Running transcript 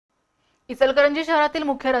इचलकरंजी शहरातील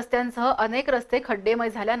मुख्य रस्त्यांसह अनेक रस्ते खड्डेमय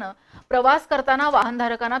झाल्यानं प्रवास करताना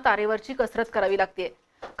वाहनधारकांना तारेवरची कसरत करावी लागते।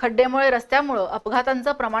 खड्डेमुळे रस्त्यामुळे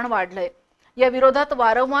अपघातांचं प्रमाण वाढलंय। या विरोधात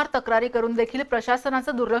वारंवार तक्रारी करून देखील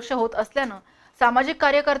प्रशासनाचं दुर्लक्ष होत असल्यानं सामाजिक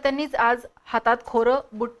कार्यकर्त्यांनीच आज हातात खोरं,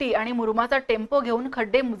 बुट्टी आणि मुरुमाचा टेम्पो घेऊन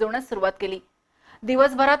खड्डे मुजवण्यास सुरुवात केली।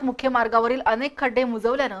 दिवसभरात मुख्य मार्गावरील अनेक खड्डे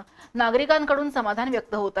मुजवल्यानं नागरिकांकडून समाधान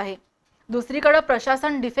व्यक्त होत आहे। दुसरीकडे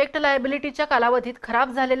प्रशासन डिफेक्ट लायबिलिटीच्या कालावधीत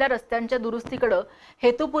खराब झालेल्या रस्त्यांच्या दुरुस्तीकडे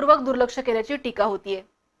हेतुपूर्वक दुर्लक्ष केल्याची टीका होतीये।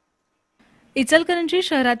 इचलकरंजी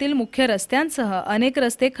शहरातील मुख्य रस्त्यांसह अनेक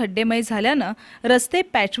रस्ते खड्डेमय झाल्यानं रस्ते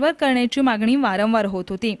पॅचवर्क करण्याची मागणी वारंवार होत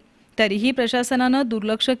होती। तरीही प्रशासनानं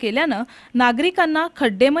दुर्लक्ष केल्यानं नागरिकांना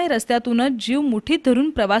खड्डेमय रस्त्यातूनच जीव मुठीत धरून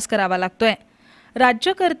प्रवास करावा लागतोय।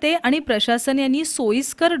 राज्यकर्ते आणि प्रशासन यांनी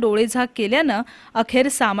सोयीस्कर डोळेझाक केल्यानं अखेर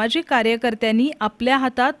सामाजिक कार्यकर्त्यांनी आपल्या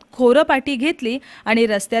हातात खोरपाटी घेतली आणि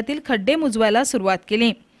रस्त्यातील खड्डे मुजवायला सुरुवात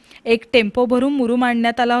केली। एक टेम्पो भरून मुरुम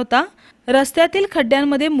आणण्यात आला होता। रस्त्यातील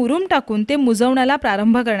खड्ड्यांमध्ये मुरुम टाकून ते मुजवण्याला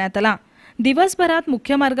प्रारंभ करण्यात आला। दिवसभरात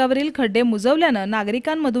मुख्य मार्गावरील खड्डे मुजवल्यानं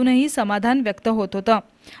नागरिकांमधूनही समाधान व्यक्त होत होतं।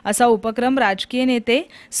 असा उपक्रम राजकीय नेते,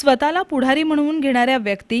 स्वतःला पुढारी म्हणून घेणाऱ्या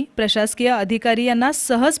व्यक्ती, प्रशासकीय अधिकारी यांना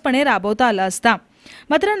सहजपणे राबवता आला असता।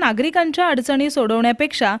 मात्र नागरिकांच्या अडचणी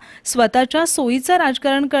सोडवण्यापेक्षा स्वतःच्या सोयीचं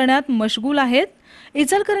राजकारण करण्यात मशगूल आहेत।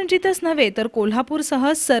 इचलकरंजीतच नव्हे तर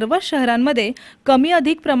कोल्हापूरसह सर्व शहरांमध्ये कमी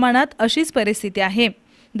अधिक प्रमाणात अशीच परिस्थिती आहे।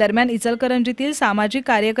 दरम्यान इचलकरंजीतील सामाजिक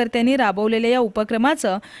कार्यकर्त्यांनी राबवलेल्या या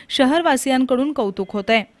उपक्रमाचं शहरवासियांकडून कौतुक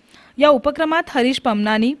होतंय। या उपक्रमात हरीश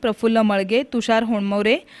पमनानी, प्रफुल्ल मळगे, तुषार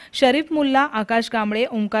होणमोरे, शरीफ मुल्ला, आकाश कांबळे,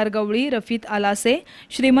 ओंकार गवळी, रफीत आलासे,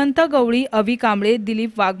 श्रीमंत गवळी, अवी कांबळे,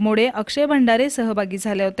 दिलीप वाघमोडे, अक्षय भंडारे सहभागी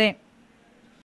झाले होते।